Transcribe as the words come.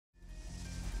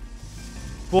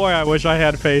Boy, I wish I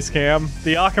had face cam.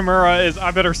 The Akamura is...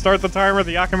 I better start the timer.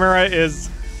 The Akamura is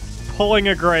pulling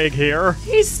a Greg here.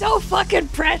 He's so fucking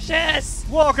precious!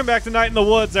 Welcome back to Night in the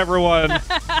Woods, everyone.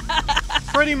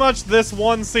 Pretty much this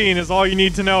one scene is all you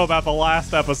need to know about the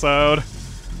last episode.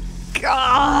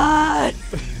 God!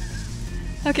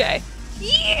 Okay.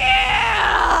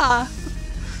 Yeah!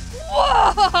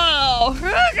 Whoa!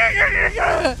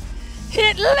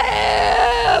 It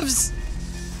lives!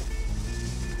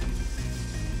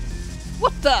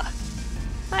 What the?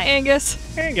 Hi,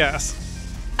 Angus. Angus.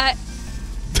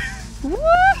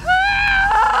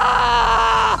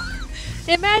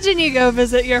 Imagine you go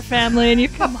visit your family and you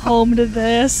come home to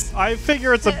this. I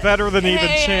figure it's a better than even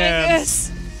chance.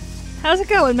 Angus. How's it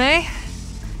going, May?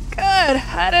 Good.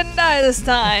 I didn't die this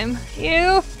time.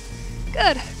 You?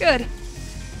 Good, good.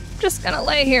 Just gonna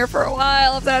lay here for a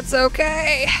while if that's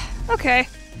okay. Okay.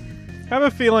 I have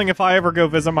a feeling if I ever go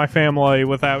visit my family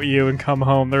without you and come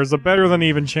home, there's a better than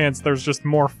even chance there's just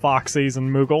more foxies and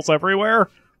moogles everywhere.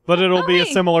 But it'll be a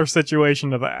similar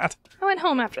situation to that. I went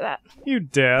home after that. You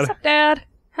did. What's up, Dad?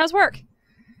 How's work?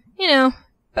 You know,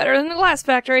 better than the glass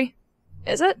factory.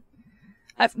 Is it?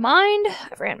 I've mined,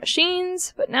 I've ran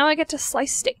machines, but now I get to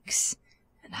slice steaks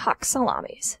and hock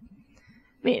salamis.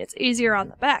 I mean, it's easier on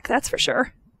the back, that's for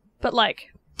sure. But,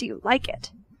 like, do you like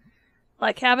it?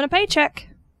 Like having a paycheck.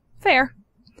 Fair.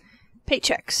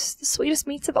 Paychecks, the sweetest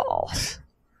meats of all.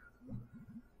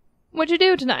 What'd you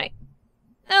do tonight?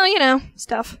 Oh, you know,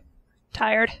 stuff.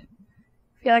 Tired.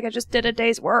 Feel like I just did a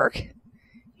day's work.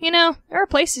 You know, there are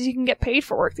places you can get paid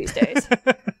for work these days.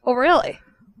 Oh, really?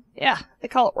 Yeah, they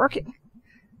call it working.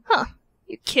 Huh.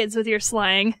 You kids with your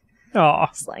slang. Aw.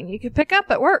 Slang you could pick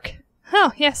up at work.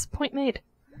 Oh, yes, point made.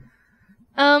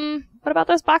 What about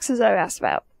those boxes I asked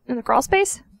about? In the crawl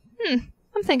space? I'm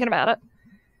thinking about it.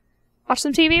 Watch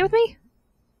some TV with me?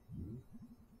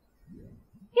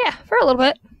 Yeah, for a little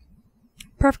bit.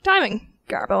 Perfect timing.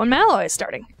 Garbo and Malloy is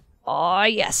starting. Aw,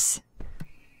 yes.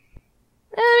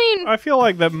 I mean... I feel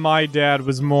like that my dad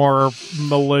was more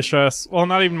malicious. Well,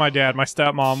 not even my dad, my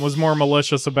stepmom was more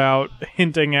malicious about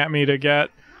hinting at me to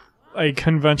get a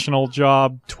conventional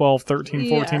job 12, 13,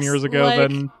 14 years ago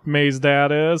than May's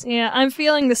dad is. Yeah, I'm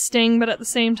feeling the sting, but at the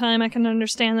same time I can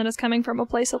understand that it's coming from a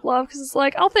place of love, because it's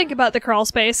like, I'll think about the crawl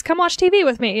space. Come watch TV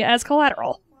with me as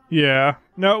collateral. Yeah.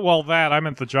 No, well, I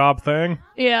meant the job thing.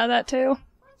 Yeah, that too.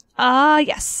 Ah,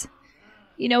 yes.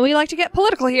 You know we like to get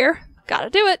political here. Gotta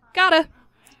do it. Gotta.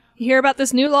 You hear about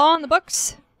this new law in the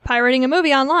books? Pirating a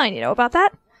movie online. You know about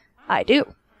that? I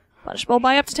do. Punishable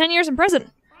by up to 10 years in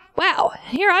prison. Wow,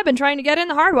 here I've been trying to get in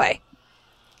the hard way.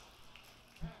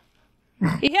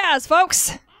 He has,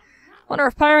 folks. Wonder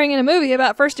if pirating in a movie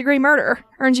about first-degree murder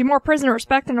earns you more prison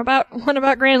respect than one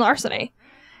about grand larceny.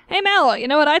 Hey, Mallow, you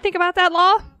know what I think about that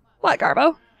law? What,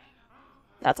 Garbo?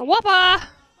 That's a whoppa!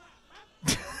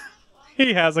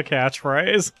 He has a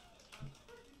catchphrase.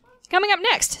 Coming up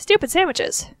next, stupid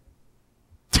sandwiches.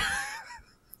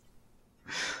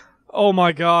 Oh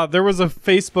my god, there was a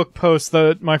Facebook post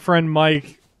that my friend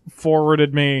Mike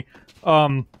forwarded me.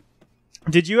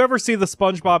 Did you ever see the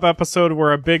SpongeBob episode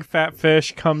where a big fat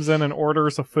fish comes in and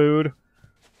orders a food?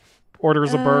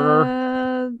 Orders a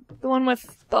burger? The one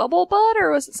with Bubble Butt,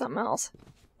 or was it something else?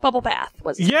 Bubble Bath,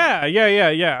 was it?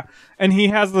 Yeah. And he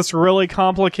has this really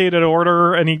complicated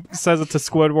order, and he says it to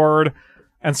Squidward,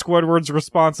 and Squidward's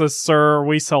response is, "Sir,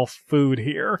 we sell food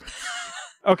here."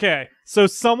 Okay, so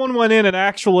someone went in and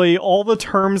actually all the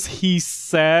terms he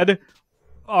said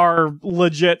are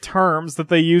legit terms that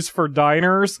they use for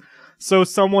diners. So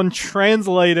someone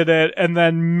translated it and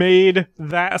then made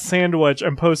that sandwich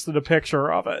and posted a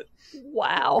picture of it.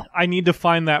 Wow. I need to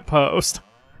find that post.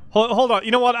 Hold on.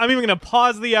 You know what? I'm even going to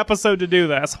pause the episode to do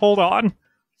this. Hold on.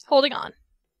 Holding on.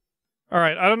 All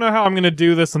right. I don't know how I'm going to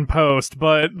do this in post,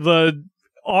 but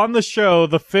on the show,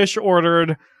 the fish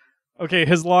ordered... Okay,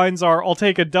 his lines are, "I'll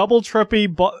take a double triple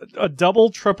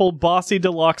bossy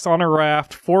deluxe on a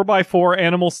raft, 4x4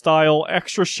 animal style,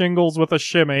 extra shingles with a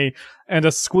shimmy, and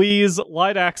a squeeze,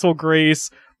 light axle grease,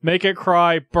 make it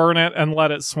cry, burn it, and let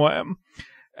it swim."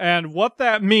 And what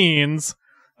that means,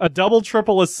 a double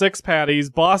triple is 6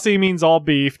 patties, bossy means all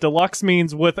beef, deluxe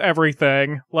means with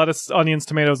everything, lettuce, onions,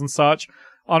 tomatoes, and such,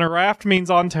 on a raft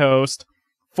means on toast,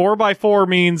 4x4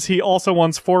 means he also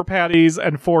wants 4 patties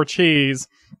and 4 cheese.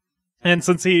 And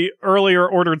since he earlier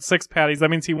ordered 6 patties,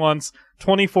 that means he wants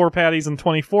 24 patties and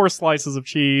 24 slices of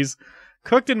cheese,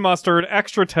 cooked in mustard,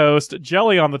 extra toast,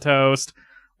 jelly on the toast,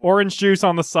 orange juice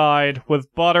on the side,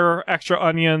 with butter, extra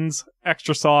onions,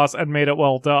 extra sauce, and made it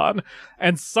well done.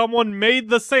 And someone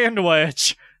made the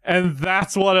sandwich, and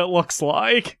that's what it looks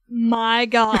like. My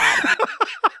god.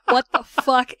 What the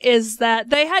fuck is that?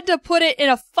 They had to put it in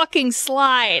a fucking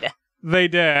slide. They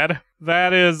did.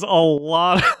 That is a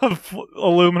lot of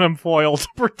aluminum foil to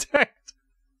protect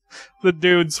the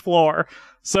dude's floor.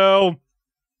 So,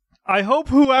 I hope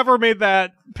whoever made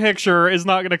that picture is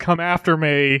not going to come after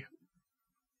me,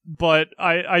 but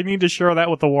I need to share that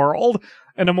with the world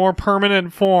in a more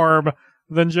permanent form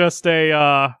than just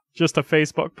a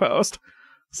Facebook post.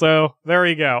 So, there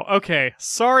you go. Okay,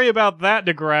 sorry about that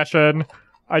digression.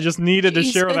 I just needed to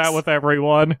share that with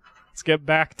everyone. Let's get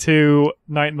back to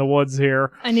Night in the Woods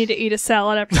here. I need to eat a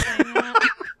salad after saying that.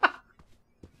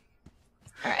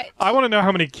 Alright. I want to know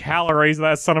how many calories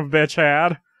that son of a bitch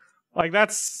had. Like,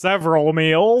 that's several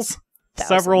meals. Thousands.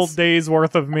 Several days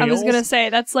worth of meals. I was gonna say,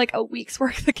 that's like a week's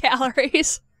worth of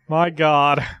calories. My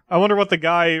god. I wonder what the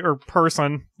guy or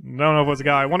person, I don't know if it was a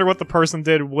guy, I wonder what the person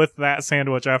did with that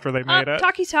sandwich after they made it.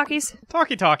 Talkies.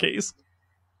 Talkies.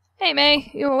 Hey, May,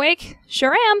 you awake?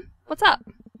 Sure am. What's up?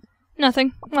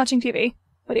 Nothing. I'm watching TV.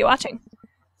 What are you watching?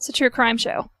 It's a true crime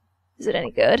show. Is it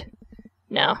any good?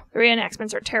 No, the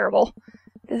reenactments are terrible.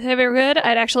 If they were good,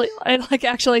 I'd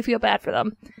actually feel bad for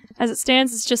them. As it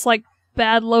stands, it's just like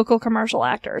bad local commercial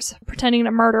actors pretending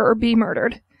to murder or be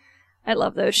murdered. I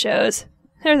love those shows.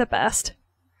 They're the best.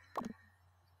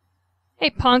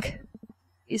 Hey, punk.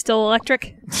 You still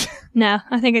electric? No,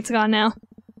 I think it's gone now.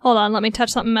 Hold on, let me touch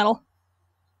something metal.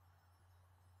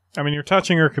 I mean, you're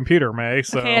touching your computer, May,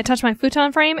 so... Okay, I touched my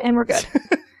futon frame, and we're good.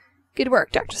 Good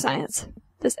work, Dr. Science.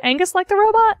 Does Angus like the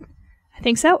robot? I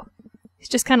think so. He's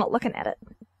just kind of looking at it.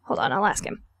 Hold on, I'll ask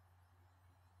him.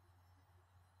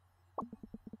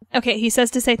 Okay, he says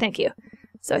to say thank you.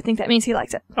 So I think that means he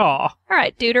likes it. Aw.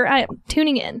 Alright, duder, I am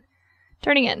tuning in.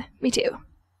 Turning in. Me too.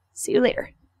 See you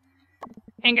later.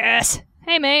 Angus!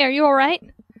 Hey, May, are you alright?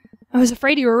 I was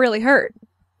afraid you were really hurt.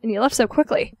 And you left so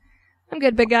quickly. I'm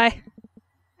good, big guy.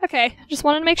 Okay, just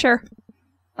wanted to make sure.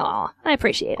 Aw, I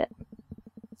appreciate it.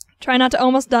 Try not to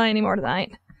almost die anymore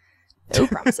tonight. No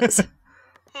promises.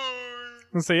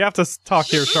 So you have to talk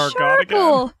to your shark god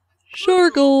again.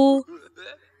 Sharkle!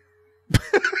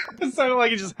 It sounded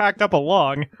like you just hacked up a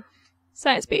lung.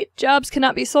 Science beat. Jobs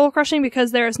cannot be soul-crushing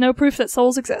because there is no proof that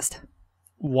souls exist.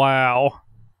 Wow.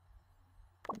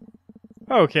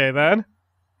 Okay, then.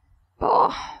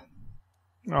 Oh,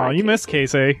 you miss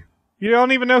Casey. You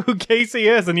don't even know who Casey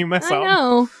is, and you miss him. I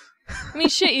know. I mean,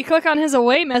 shit, you click on his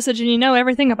away message and you know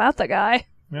everything about the guy.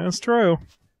 That's true.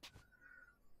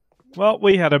 Well,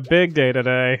 we had a big day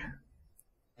today.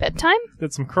 Bedtime?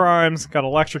 Did some crimes, got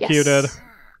electrocuted. Yes.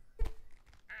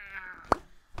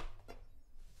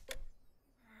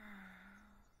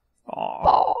 Aww.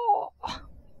 Oh.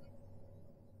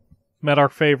 Met our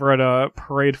favorite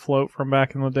parade float from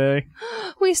back in the day.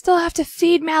 We still have to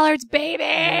feed Mallard's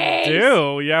babies!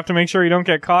 You have to make sure you don't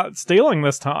get caught stealing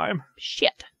this time.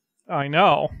 Shit. I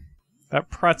know. That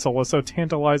pretzel was so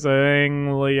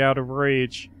tantalizingly out of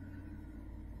reach.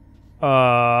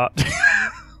 All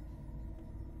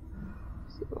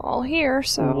here,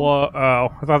 so... Whoa, oh,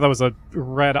 I thought that was a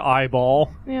red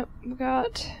eyeball. Yep, we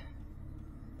got...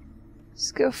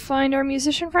 Let's go find our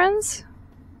musician friends.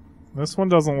 This one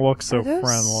doesn't look so Are those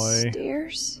friendly.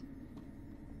 Stairs?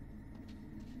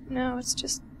 No, it's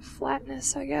just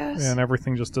flatness, I guess. And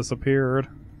everything just disappeared.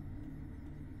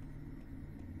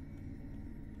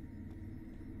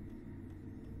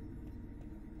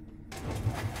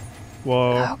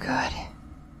 Whoa. Oh, good.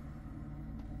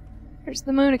 There's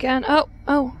the moon again.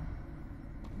 Oh.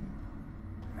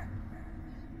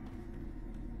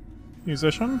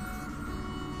 Musician?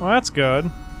 Well, that's good.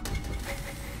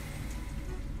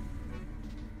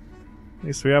 At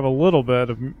least we have a little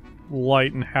bit of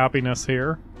light and happiness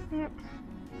here. Yep.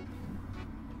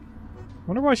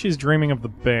 Wonder why she's dreaming of the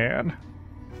band.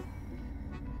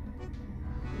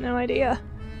 No idea.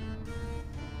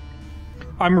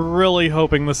 I'm really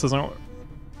hoping this isn't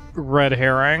red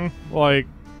herring, like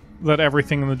that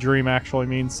everything in the dream actually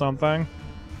means something.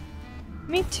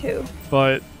 Me too.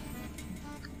 But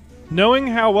knowing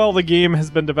how well the game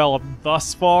has been developed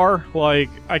thus far, like,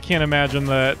 I can't imagine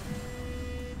that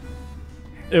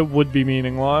it would be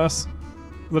meaningless.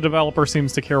 The developer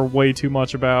seems to care way too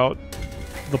much about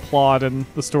the plot and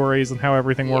the stories and how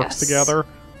everything works together.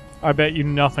 I bet you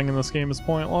nothing in this game is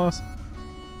pointless.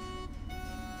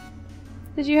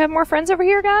 Did you have more friends over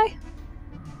here, guy?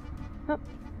 Oh,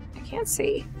 I can't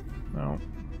see. No.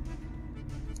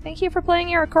 Thank you for playing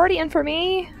your accordion for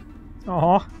me.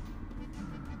 Aw.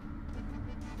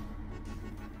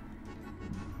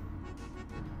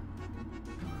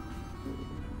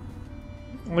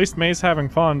 At least May's having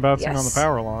fun bouncing on the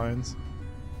power lines.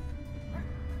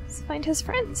 Let's find his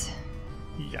friends.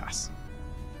 Yes.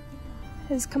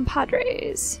 his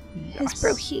compadres, Yes. his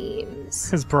brohemes.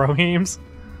 His brohemes.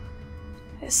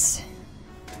 Yes.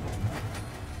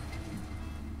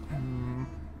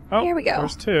 Oh, Here we go.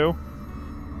 There's two.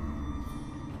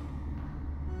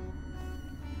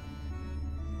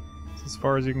 It's as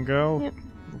far as you can go. Yep.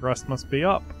 The rest must be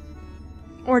up.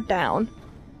 Or down.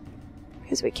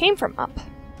 Because we came from up.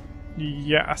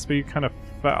 Yes, but you kind of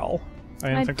fell. I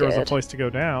didn't think there was a did. place to go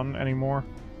down anymore.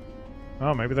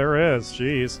 Oh, maybe there is.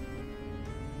 Jeez.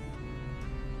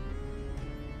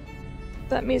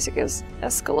 That music is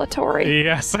escalatory.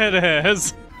 Yes, it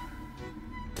is.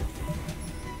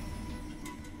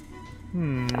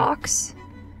 Docks.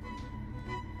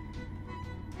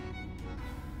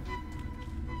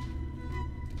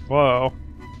 Whoa.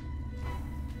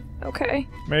 Okay.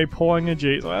 May pulling a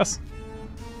Jesus.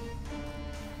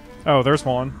 Oh, there's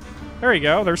one. There you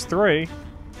go. There's three.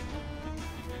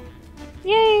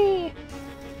 Yay!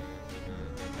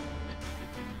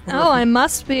 Oh, I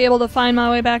must be able to find my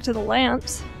way back to the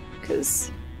lamps.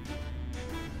 Because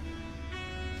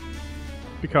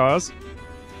Because?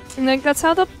 I think that's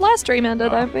how the last dream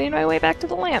ended. I made my way back to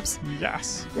the lamps.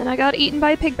 Yes. Then I got eaten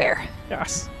by a pig bear.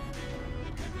 Yes.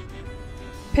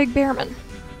 Pig bearman.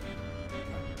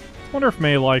 I wonder if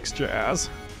May likes jazz.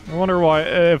 I wonder why,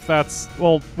 if that's...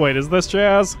 Well, wait, is this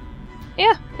jazz?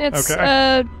 Yeah, it's,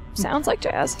 Okay. sounds like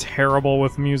jazz. Terrible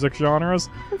with music genres.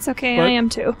 It's okay, But- I am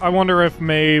too. I wonder if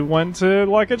May went to,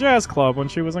 like, a jazz club when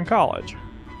she was in college.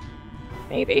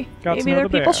 Maybe. Got to Maybe know there are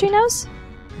the people band. she knows?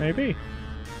 Maybe.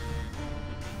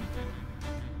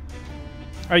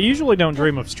 I usually don't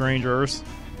dream of strangers.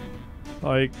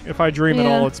 Like, if I dream at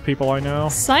Yeah. all, it's people I know.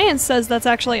 Science says that's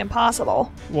actually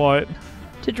impossible. What?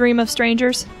 To dream of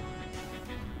strangers.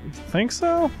 You think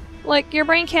so? Like, your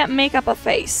brain can't make up a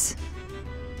face.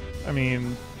 I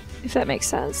mean, If that makes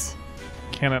sense.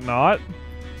 can it not?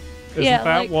 Isn't Yeah,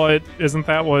 that like-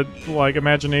 what like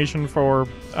imagination for,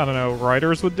 I don't know,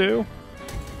 writers would do?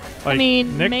 Like,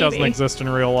 mean, Nick doesn't maybe. exist in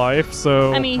real life,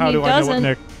 so I mean, how he do I know what doesn't.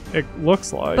 Nick it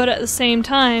looks like? But at the same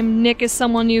time, Nick is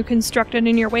someone you constructed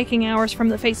in your waking hours from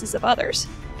the faces of others.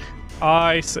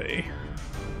 I see.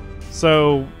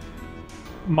 So,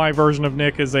 my version of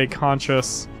Nick is a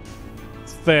conscious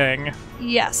thing,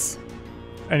 Yes.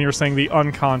 and you're saying the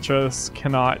unconscious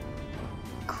cannot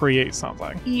create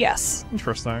something. Yes.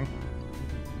 Interesting.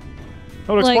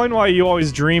 That would explain why you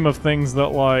always dream of things that,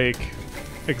 like,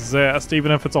 exist,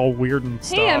 even if it's all weird and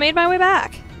stuff. Hey, I made my way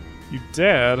back. You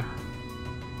did?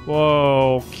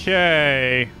 Whoa,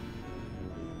 okay.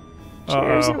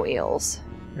 Chairs Uh-oh. and wheels.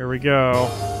 Here we go.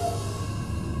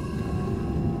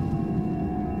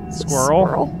 Squirrel?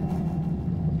 Squirrel.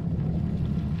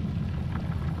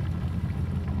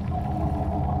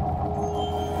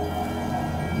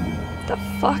 The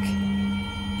fuck?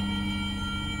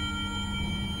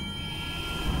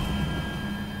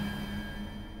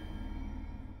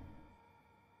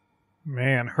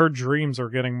 Man, her dreams are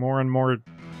getting more and more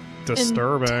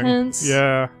disturbing. Intense.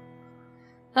 Yeah.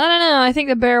 I don't know. I think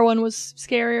the bear one was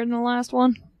scarier than the last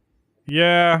one.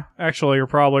 Yeah, actually, you're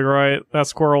probably right. That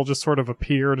squirrel just sort of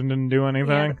appeared and didn't do Yeah,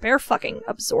 anything. the bear fucking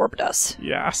absorbed us.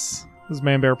 Yes. This is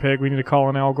Man Bear Pig. We need to call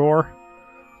in Al Gore.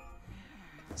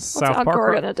 What's Al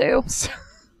Gore gonna do?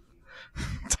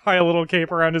 Tie a little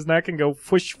cape around his neck and go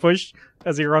fush fush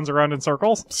as he runs around in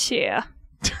circles. Yeah.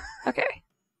 Okay.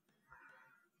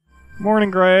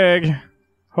 Morning, Greg.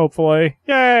 Hopefully.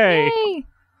 Yay! Hey!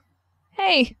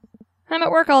 Hey! I'm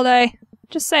at work all day.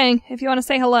 Just saying, if you want to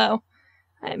say hello.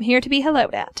 I'm here to be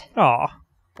helloed at. Aw.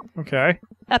 Okay.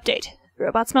 Update. The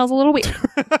robot smells a little weird.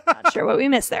 Not sure what we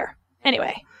missed there.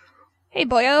 Anyway. Hey,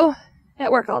 boyo.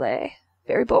 At work all day.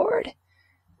 Very bored.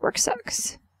 Work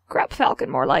sucks. Crap Falcon,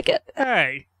 more like it.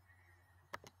 Hey.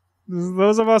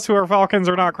 Those of us who are Falcons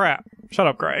are not crap. Shut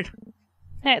up, Greg.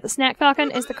 Hey, the snack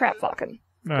Falcon is the crap Falcon.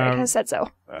 Greg has said so.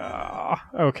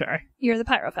 Okay. You're the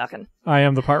PyroFalkon. I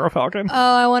am the PyroFalkon.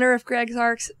 Oh, I wonder if Greg's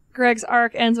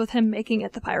arc ends with him making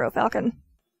it the PyroFalkon.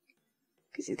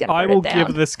 Because he's gonna burn I will it down.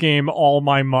 give this game all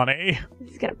my money.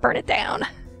 He's gonna burn it down.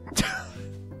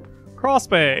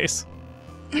 Crossbase.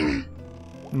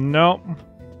 Nope.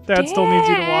 Dad still needs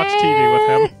you to watch TV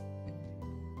with him.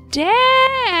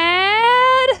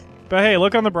 Dad! But hey,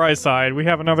 look on the bright side. We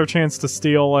have another chance to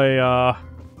steal a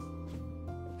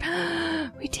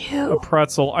We do.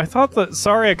 pretzel. I thought that...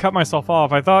 Sorry I cut myself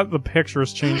off. I thought the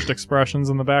pictures changed expressions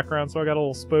in the background, so I got a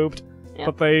little spooked. Yeah.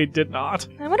 But they did not.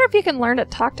 I wonder if you can learn to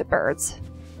talk to birds.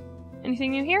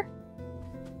 Anything new here?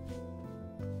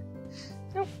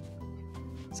 Nope.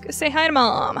 Let's go say hi to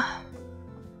Mom.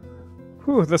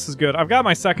 Whew, this is good. I've got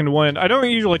my second wind. I don't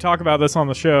usually talk about this on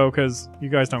the show because you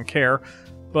guys don't care.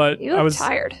 But You I look was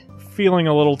tired. feeling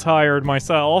a little tired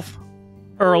myself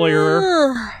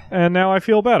earlier, and now I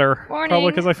feel better. Morning.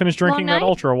 Probably because I finished drinking Long that night?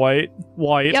 ultra white.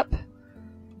 Yep.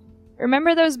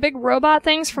 Remember those big robot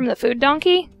things from the food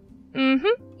donkey?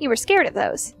 Mm-hmm. You were scared of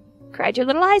those. Cried your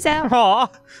little eyes out. Aw.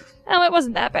 Oh, it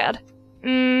wasn't that bad.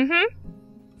 Mm-hmm.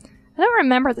 I don't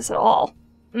remember this at all.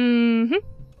 Mm-hmm.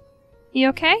 You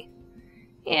okay?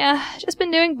 Yeah, just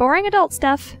been doing boring adult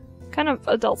stuff. Kind of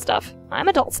adult stuff. I'm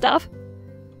adult stuff.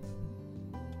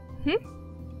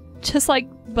 Just like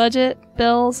budget,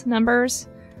 bills, numbers.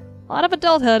 A lot of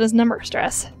adulthood is number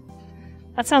stress.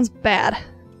 That sounds bad.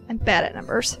 I'm bad at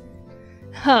numbers.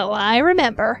 Oh, I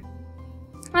remember.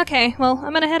 Okay, well,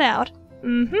 I'm gonna head out.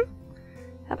 Mm-hmm.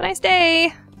 Have a nice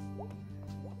day.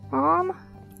 Mom?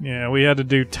 Yeah, we had to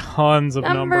do tons of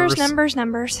numbers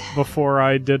Numbers. before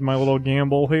I did my little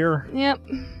gamble here. Yep.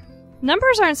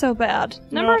 Numbers aren't so bad.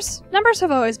 Numbers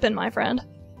have always been my friend.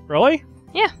 Really?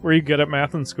 Yeah. Were you good at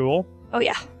math in school? Oh,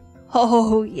 yeah.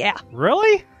 Oh, yeah.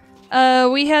 Really?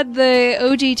 We had the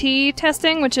OGT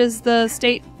testing, which is the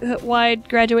statewide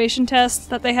graduation test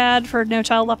that they had for No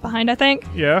Child Left Behind, I think.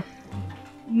 Yeah.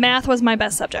 Math was my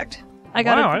best subject. I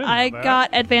Wow, I didn't know that. got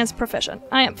advanced proficient.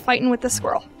 I am fighting with the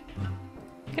squirrel.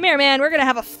 Come here, man. We're gonna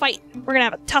have a fight. We're gonna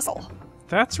have a tussle.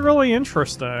 That's really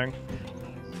interesting.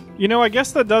 You know, I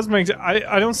guess that does make...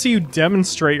 I don't see you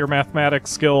demonstrate your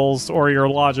mathematics skills or your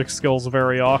logic skills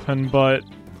very often, but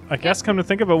I guess come to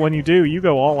think of it, when you do, you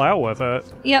go all out with it.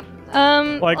 Yep.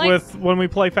 Like with when we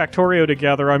play Factorio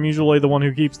together, I'm usually the one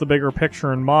who keeps the bigger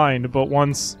picture in mind, but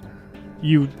once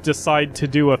you decide to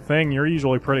do a thing, you're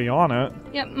usually pretty on it.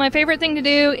 Yep. My favorite thing to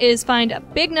do is find a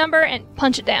big number and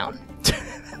punch it down.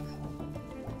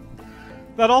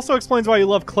 That also explains why you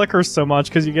love clickers so much,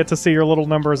 because you get to see your little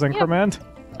numbers increment.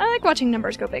 I like watching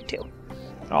numbers go big too.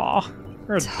 Aw,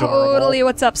 you're adorable. Totally.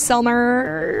 What's up,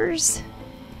 Selmers?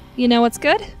 You know what's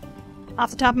good?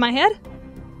 Off the top of my head?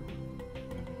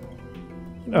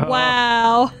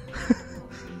 Wow.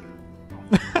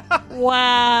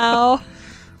 Wow.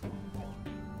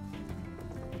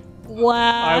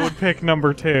 Wow. I would pick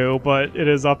number 2, but it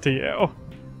is up to you.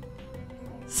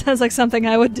 Sounds like something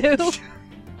I would do.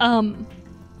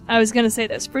 I was gonna say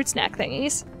those fruit snack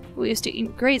thingies we used to eat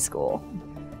in grade school.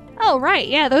 Oh, right,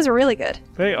 yeah, those are really good.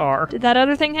 They are. Did that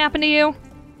other thing happen to you?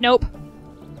 Nope.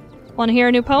 Want to hear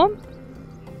a new poem?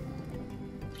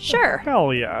 Sure.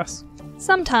 Hell yes.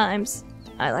 Sometimes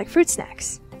I like fruit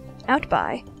snacks. Out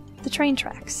by the train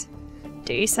tracks.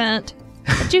 Decent.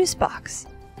 A juice box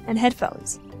and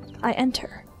headphones. I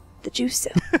enter the juice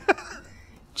zone.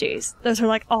 Jeez, those are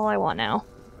like all I want now.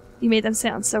 You made them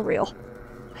sound so real.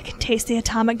 I can taste the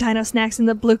atomic dino snacks in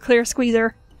the blue clear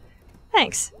squeezer.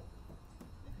 Thanks.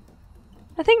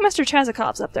 I think Mr.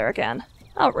 Chazakov's up there again.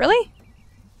 Oh, really?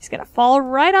 He's gonna fall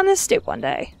right on this stoop one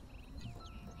day.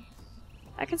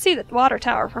 I can see the water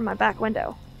tower from my back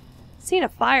window. Seen a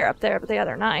fire up there the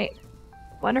other night.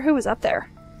 Wonder who was up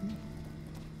there.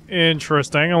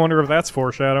 Interesting. I wonder if that's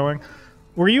foreshadowing.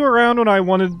 Were you around when I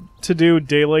wanted to do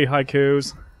daily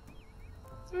haikus?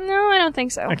 No, I don't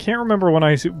think so. I can't remember when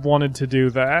I wanted to do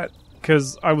that,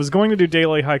 because I was going to do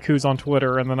daily haikus on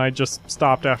Twitter, and then I just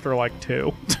stopped after like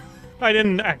 2. I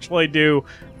didn't actually do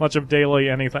much of daily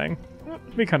anything.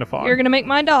 It'd be kind of fun. You're gonna make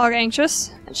my dog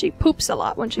anxious, and she poops a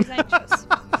lot when she's anxious.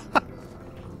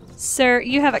 Sir,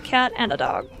 you have a cat and a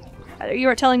dog. Either you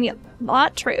are telling me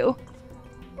not true,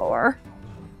 or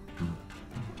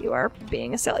you are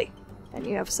being a silly, and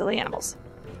you have silly animals.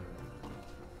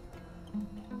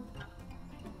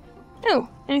 Oh,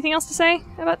 anything else to say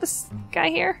about this guy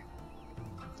here?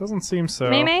 Doesn't seem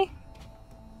so. May?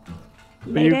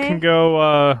 But you can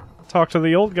go talk to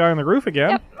the old guy on the roof again.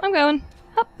 Yep, I'm going.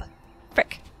 Up.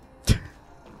 Frick.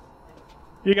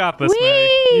 You got this, Whee!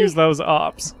 May. Use those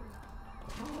ups.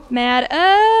 Mad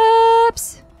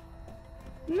ups!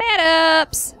 Mad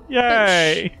ups!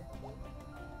 Yay!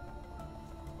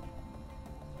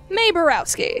 May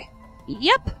Borowski.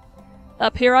 Yep.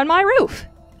 Up here on my roof.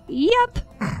 Yep.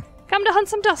 Come to hunt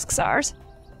some dusk stars.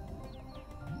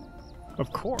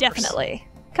 Of course. Definitely.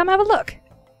 Come have a look.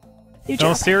 You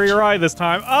Don't steer your eye this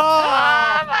time.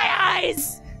 Ah, Oh! my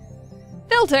eyes!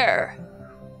 Filter!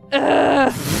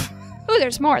 Ugh. Ooh,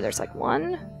 there's more. There's like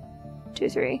 1, 2,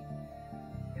 3.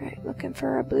 Alright, looking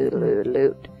for a blue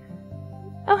loot.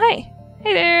 Oh, hey.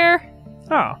 Hey there.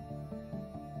 Oh.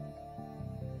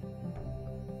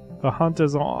 The hunt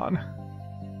is on.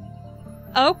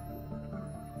 Oh.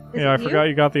 Is Yeah, I it you? forgot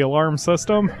you got the alarm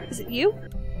system. Is it you?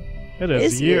 It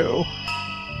is you.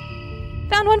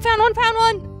 Found one!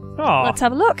 Oh. Let's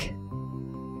have a look.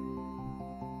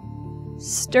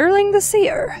 Sterling the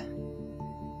Seer.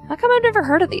 How come I've never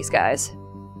heard of these guys?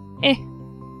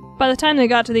 by the time they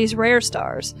got to these rare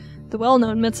stars, the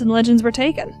well-known myths and legends were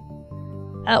taken.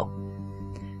 Oh.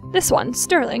 This one,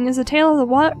 Sterling, is a tale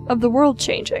of the world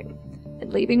changing,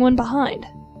 and leaving one behind.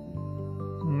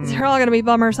 They're all gonna be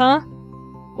bummers, huh?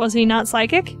 Was he not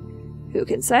psychic? Who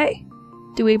can say?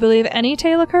 Do we believe any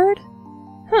tale occurred?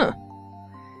 Huh.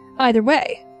 Either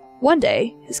way, one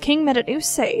day, his king met a new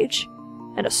sage,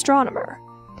 an astronomer.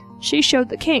 She showed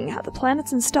the king how the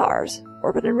planets and stars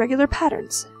orbit in regular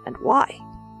patterns, and why.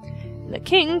 And the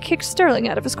king kicked Sterling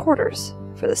out of his quarters,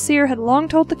 for the seer had long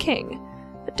told the king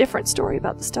a different story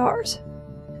about the stars.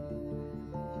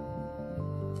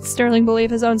 Did Sterling believe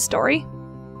his own story?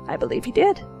 I believe he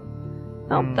did.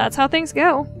 Well, that's how things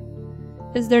go.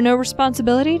 Is there no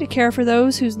responsibility to care for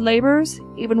those whose labors,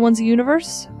 even one's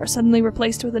universe, are suddenly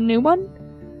replaced with a new one?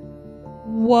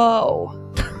 Whoa.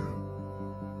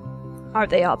 Are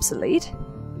they obsolete?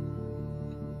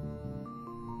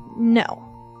 No.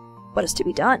 What is to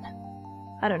be done?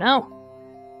 I don't know.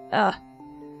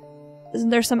 Isn't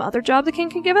there some other job the king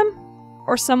could give him?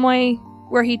 Or some way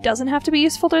where he doesn't have to be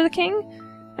useful to the king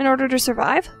in order to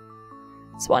survive?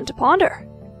 It's one to ponder.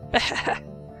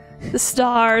 The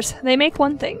stars, they make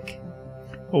one think.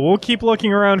 Well, we'll keep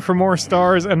looking around for more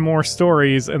stars and more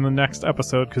stories in the next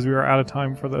episode because we are out of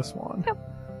time for this one. Yep.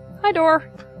 Hi, Dor.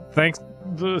 Thank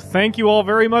you all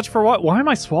very much for what? Why am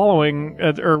I swallowing,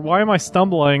 or why am I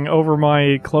stumbling over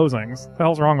my closings? What the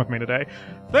hell's wrong with me today?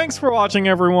 Thanks for watching,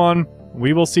 everyone.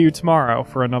 We will see you tomorrow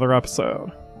for another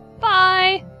episode.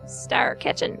 Bye. Star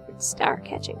catching,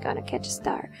 gonna catch a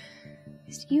star.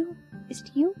 Is it you? Is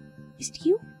it you? Is it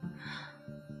you?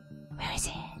 Where is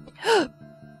it?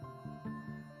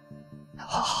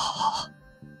 Oh.